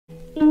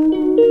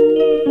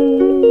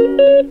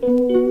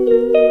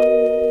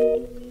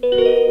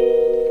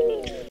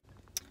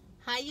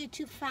Hi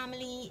YouTube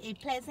family, a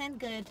pleasant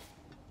good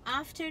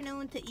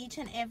afternoon to each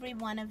and every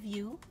one of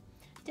you.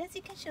 Jess,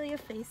 you can show your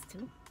face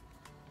too.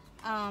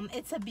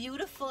 It's a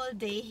beautiful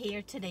day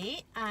here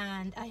today,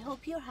 and I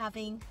hope you're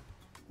having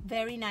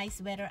very nice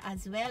weather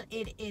as well.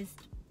 It is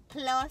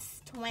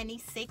plus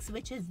 26,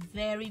 which is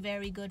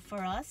very good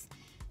for us.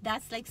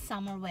 That's like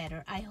summer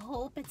weather. I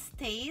hope it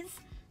stays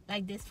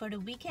like this for the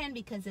weekend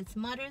because it's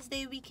Mother's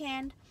Day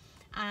weekend,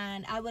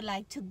 and I would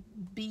like to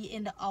be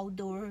in the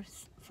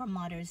outdoors for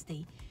Mother's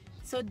Day.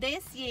 So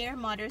this year,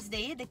 Mother's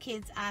Day, the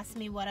kids asked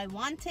me what I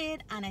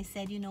wanted, and I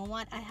said, you know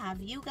what, I have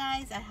you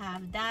guys, I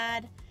have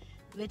dad,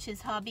 which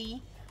is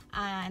hubby,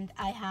 and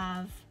I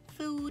have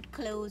food,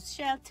 clothes,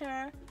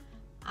 shelter.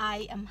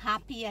 I am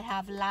happy, I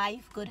have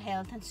life, good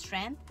health and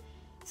strength.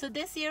 So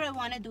this year I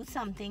want to do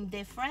something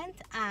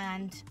different,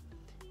 and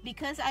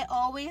because I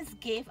always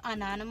give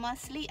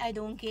anonymously, I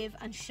don't give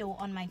and show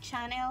on my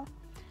channel.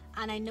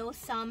 And I know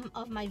some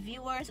of my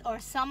viewers or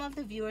some of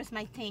the viewers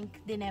might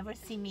think they never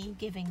see me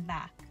giving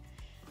back.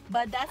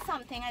 But that's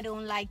something I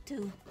don't like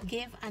to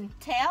give and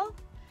tell.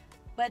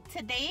 But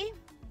today,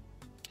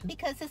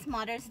 because it's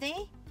Mother's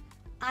Day,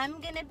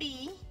 I'm gonna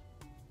be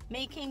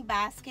making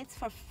baskets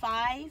for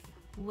 5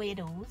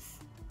 widows.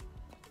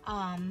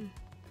 And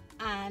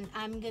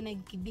I'm gonna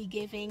be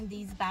giving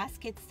these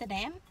baskets to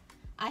them.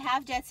 I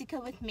have Jessica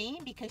with me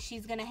because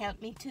she's gonna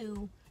help me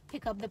to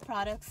pick up the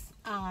products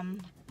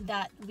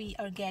that we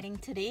are getting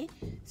today.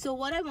 So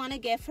what I want to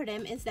get for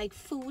them is like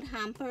food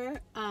hamper.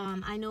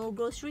 I know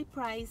grocery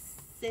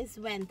prices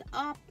went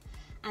up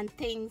and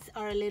things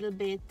are a little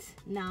bit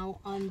now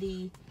on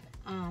the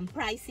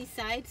pricey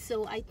side.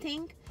 So I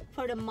think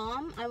for the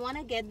mom, I want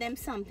to get them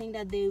something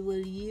that they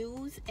will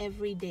use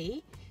every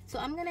day. So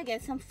I'm gonna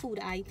get some food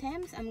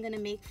items. I'm gonna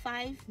make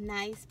 5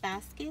 nice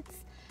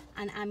baskets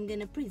and I'm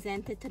gonna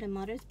present it to the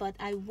mothers, but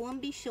I won't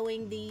be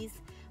showing these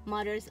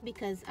mothers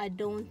because I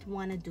don't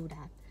want to do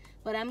that.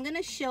 But I'm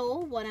gonna show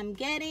what I'm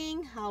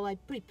getting, how I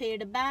prepare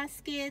the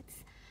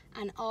baskets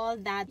and all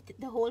that,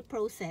 the whole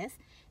process,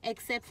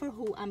 except for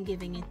who I'm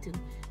giving it to.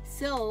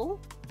 So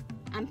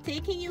I'm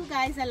taking you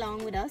guys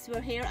along with us.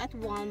 We're here at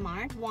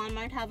Walmart.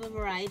 Walmart have a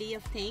variety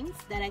of things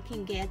that I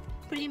can get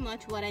pretty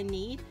much what I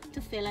need to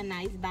fill a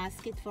nice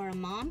basket for a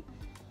mom,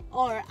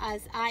 or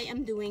as I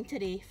am doing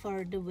today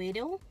for the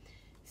widow.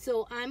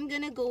 So I'm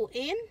gonna go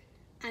in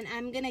and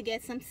I'm gonna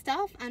get some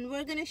stuff and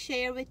we're gonna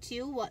share with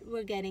you what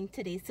we're getting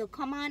today. So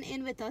come on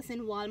in with us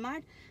in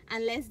Walmart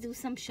and let's do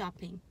some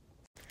shopping.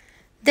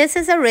 This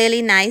is a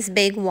really nice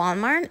big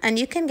Walmart, and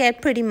you can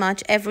get pretty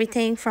much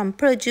everything from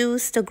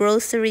produce to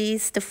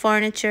groceries to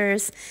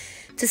furnitures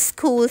to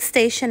school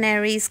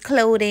stationaries,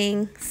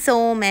 clothing,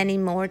 so many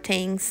more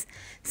things.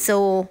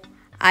 So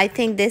I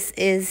think this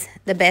is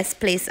the best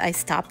place I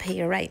stop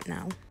here right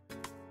now.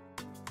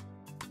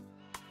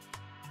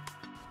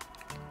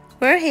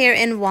 We're here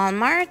in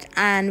Walmart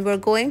and we're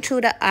going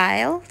through the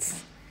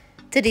aisles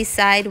to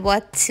decide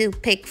what to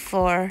pick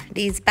for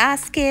these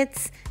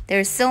baskets.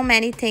 There's so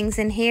many things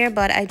in here,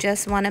 but I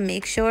just want to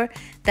make sure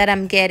that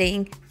I'm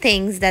getting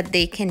things that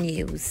they can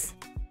use.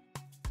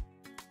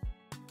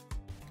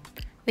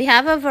 We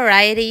have a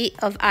variety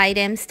of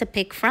items to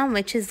pick from,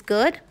 which is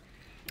good.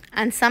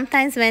 And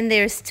sometimes when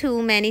there's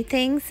too many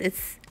things,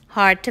 it's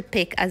hard to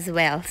pick as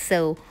well.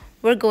 So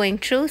we're going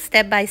through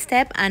step by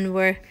step and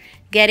we're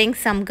getting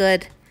some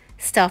good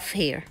stuff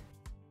here.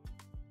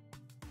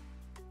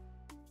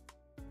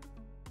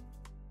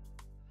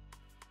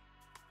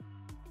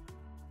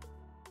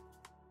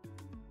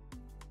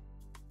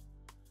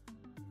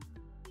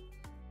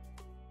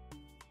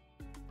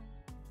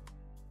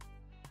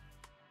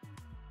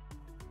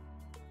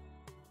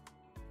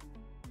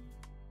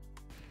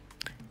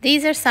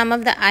 These are some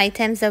of the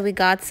items that we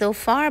got so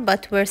far,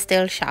 but we're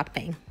still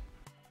shopping.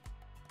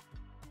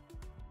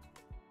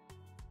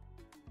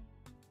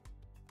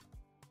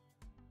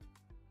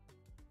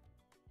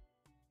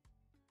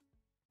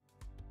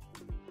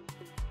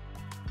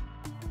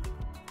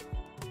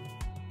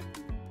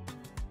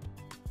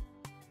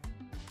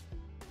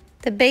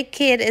 The big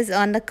kid is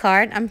on the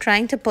cart. I'm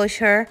trying to push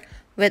her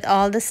with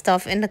all the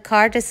stuff in the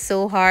cart. Is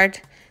so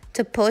hard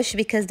to push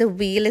because the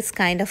wheel is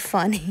kind of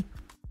funny.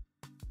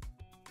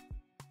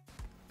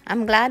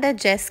 I'm glad that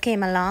Jess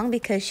came along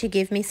because she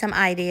gave me some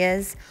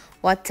ideas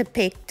what to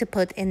pick to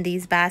put in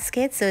these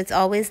baskets. So it's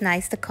always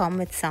nice to come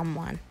with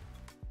someone.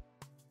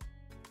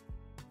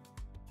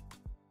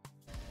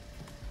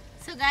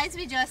 So guys,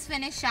 we just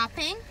finished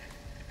shopping.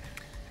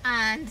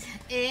 And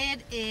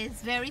it is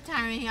very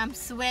tiring. I'm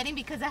sweating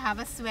because I have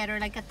a sweater,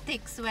 like a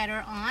thick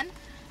sweater on.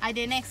 I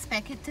didn't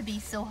expect it to be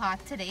so hot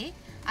today.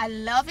 I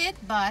love it,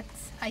 but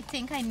I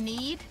think I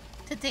need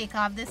to take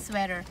off the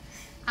sweater.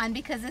 And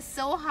because it's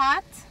so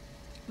hot,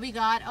 we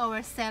got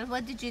ourselves,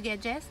 what did you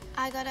get, Jess?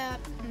 I got a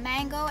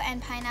mango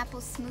and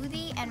pineapple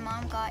smoothie, and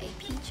mom got a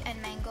peach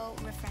and mango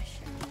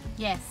refresher.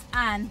 Yes,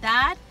 and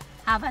that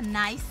have a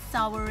nice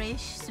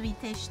sourish,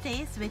 sweetish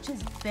taste, which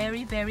is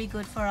very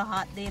good for a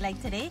hot day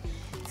like today.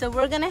 So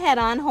we're gonna head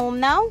on home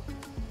now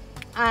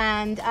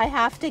and I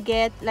have to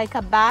get like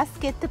a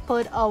basket to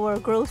put our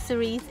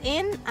groceries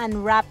in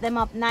and wrap them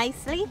up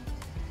nicely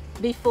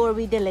before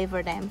we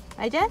deliver them.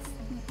 Right, Jess?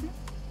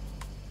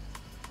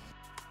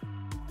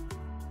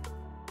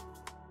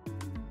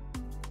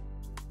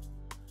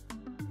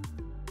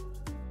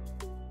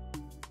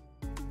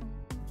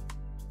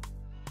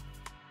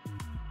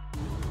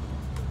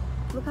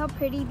 Look how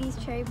pretty these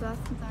cherry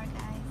blossoms are,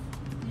 guys.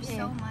 There's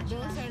so much.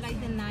 Those are like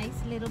the nice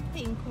little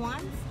pink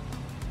ones.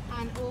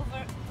 And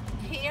over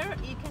here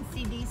you can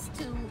see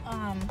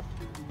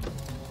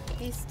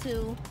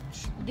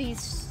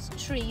these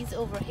trees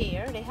over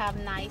here. They have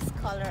nice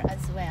color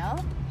as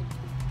well.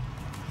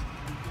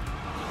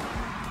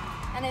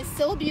 And it's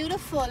so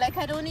beautiful. Like,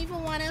 I don't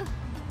even want to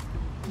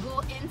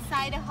go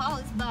inside the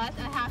house, but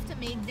I have to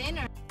make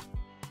dinner.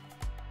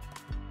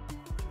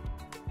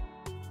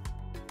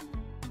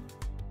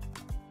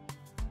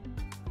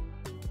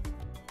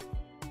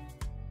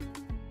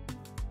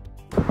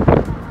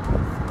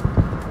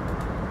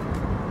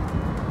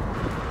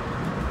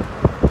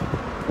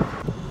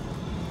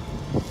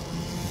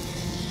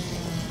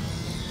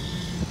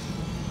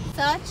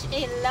 Such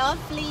a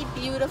lovely,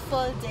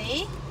 beautiful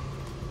day,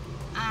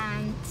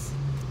 and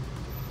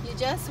you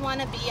just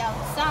want to be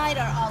outside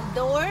or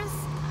outdoors.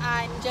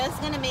 I'm just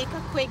gonna make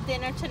a quick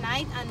dinner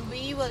tonight, and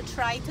we will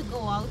try to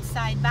go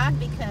outside back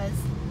because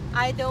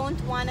I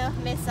don't want to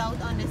miss out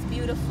on this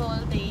beautiful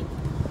day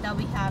that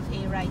we have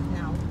here right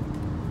now.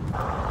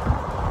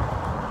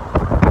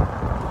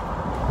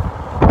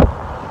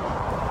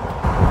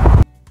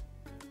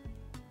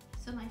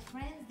 So my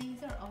friends,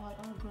 these are all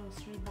our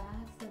grocery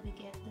bags that we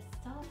get the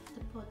stuff to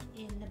put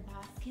in the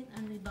basket,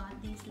 and we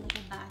bought these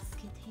little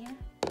basket here.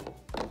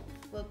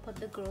 We'll put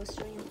the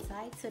grocery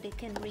inside so they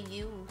can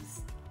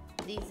reuse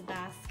these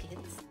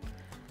baskets.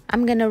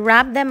 I'm gonna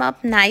wrap them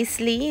up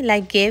nicely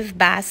like gift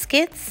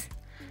baskets,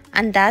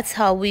 and that's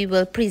how we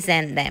will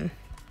present them.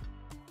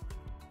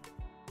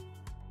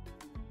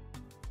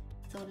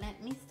 So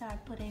let me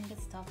start putting the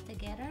stuff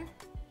together,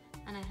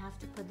 and I have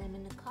to put them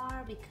in the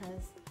car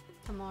because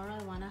tomorrow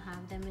I want to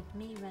have them with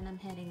me when I'm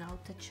heading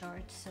out to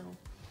church. So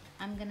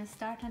I'm gonna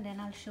start, and then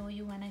I'll show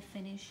you when I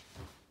finish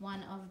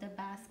one of the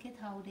basket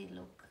how they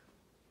look.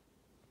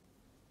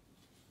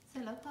 So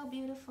look how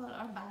beautiful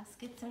our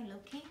baskets are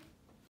looking.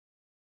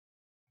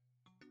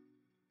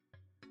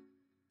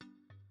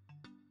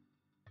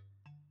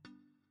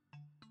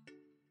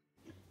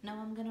 Now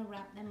I'm gonna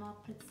wrap them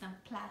up with some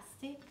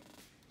plastic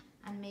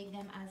and make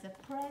them as a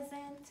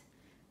present,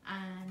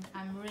 and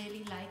I'm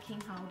really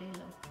liking how they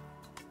look.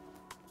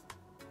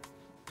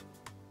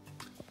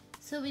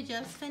 So we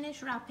just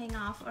finished wrapping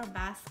off our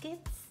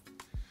baskets,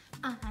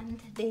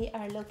 and they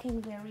are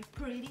looking very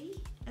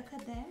pretty. Look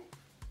at them.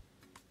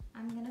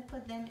 I'm gonna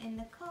put them in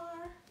the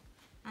car,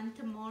 and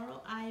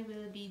tomorrow I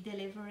will be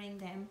delivering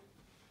them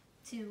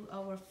to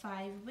our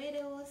 5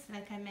 widows.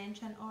 Like I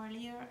mentioned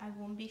earlier, I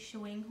won't be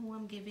showing who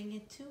I'm giving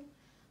it to.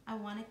 I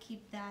want to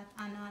keep that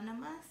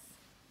anonymous,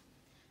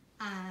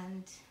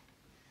 and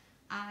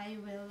I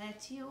will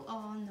let you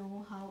all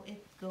know how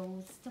it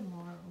goes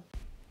tomorrow.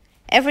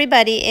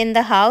 Everybody in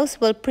the house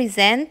will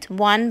present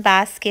 1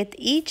 basket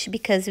each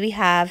because we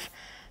have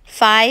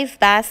 5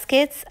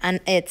 baskets and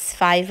it's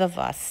 5 of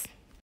us.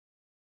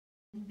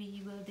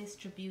 We will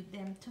distribute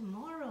them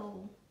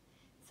tomorrow.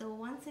 So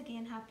once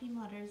again, happy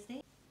Mother's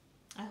Day.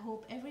 I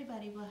hope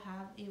everybody will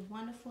have a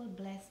wonderful,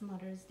 blessed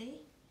Mother's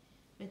Day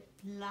with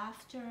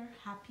laughter,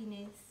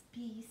 happiness,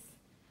 peace,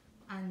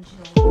 and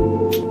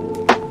joy.